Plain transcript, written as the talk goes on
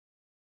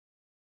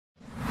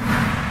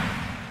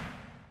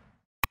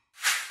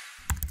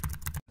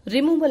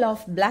Removal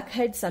of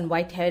blackheads and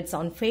whiteheads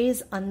on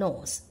face and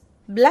nose.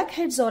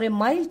 Blackheads are a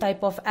mild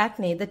type of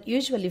acne that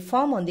usually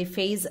form on the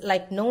face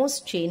like nose,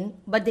 chin,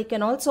 but they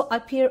can also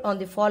appear on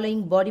the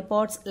following body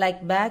parts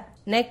like back,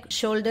 neck,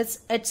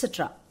 shoulders,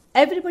 etc.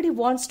 Everybody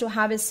wants to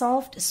have a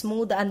soft,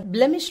 smooth and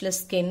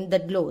blemishless skin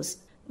that glows.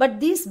 But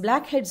these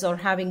blackheads are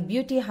having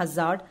beauty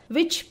hazard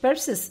which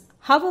persists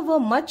however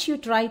much you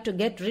try to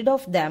get rid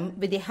of them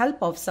with the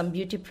help of some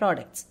beauty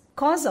products.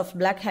 Cause of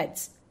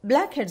blackheads.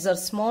 Blackheads are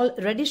small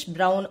reddish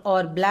brown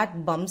or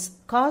black bumps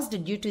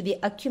caused due to the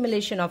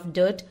accumulation of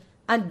dirt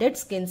and dead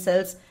skin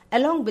cells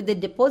along with the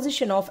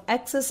deposition of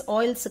excess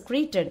oil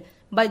secreted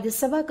by the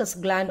sebaceous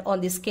gland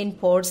on the skin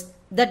pores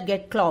that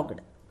get clogged.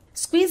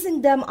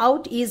 Squeezing them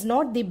out is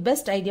not the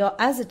best idea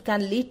as it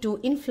can lead to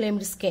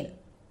inflamed skin.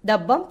 The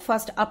bump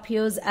first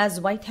appears as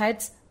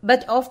whiteheads,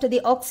 but after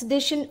the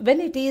oxidation, when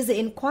it is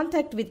in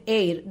contact with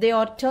air, they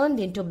are turned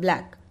into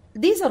black.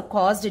 These are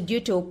caused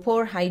due to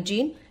poor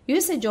hygiene,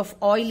 usage of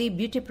oily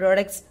beauty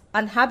products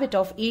and habit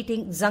of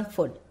eating junk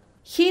food.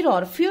 Here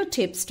are few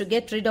tips to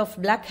get rid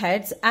of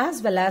blackheads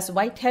as well as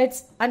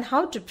whiteheads and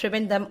how to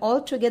prevent them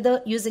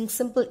altogether using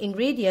simple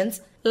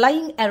ingredients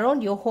lying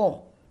around your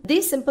home.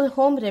 These simple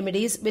home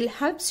remedies will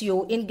help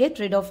you in get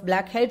rid of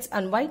blackheads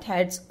and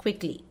whiteheads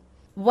quickly.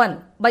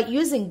 1. By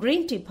using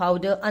green tea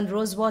powder and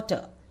rose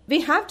water.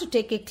 We have to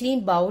take a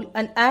clean bowl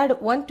and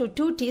add 1 to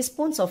 2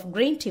 teaspoons of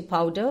green tea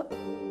powder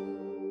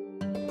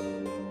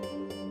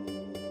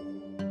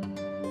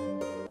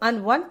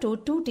and 1 to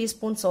 2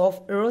 teaspoons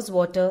of rose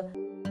water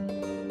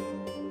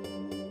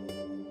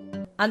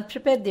and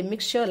prepare the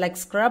mixture like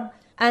scrub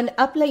and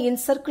apply in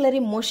circular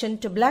motion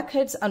to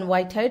blackheads and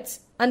whiteheads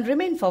and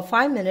remain for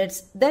 5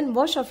 minutes, then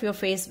wash off your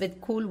face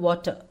with cool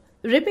water.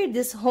 Repeat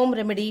this home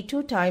remedy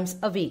 2 times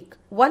a week.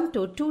 1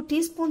 to 2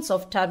 teaspoons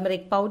of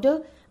turmeric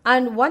powder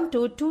and 1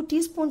 to 2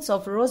 teaspoons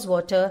of rose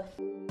water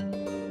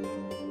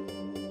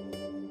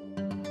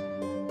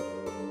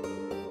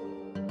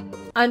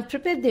and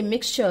prepare the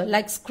mixture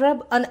like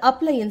scrub and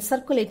apply in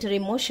circulatory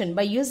motion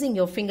by using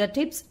your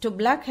fingertips to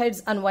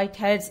blackheads and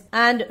whiteheads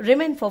and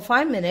remain for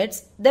 5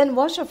 minutes, then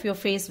wash off your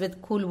face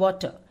with cool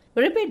water.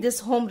 Repeat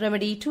this home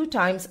remedy 2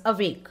 times a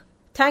week.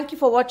 Thank you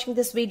for watching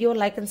this video.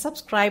 Like and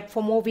subscribe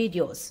for more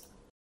videos.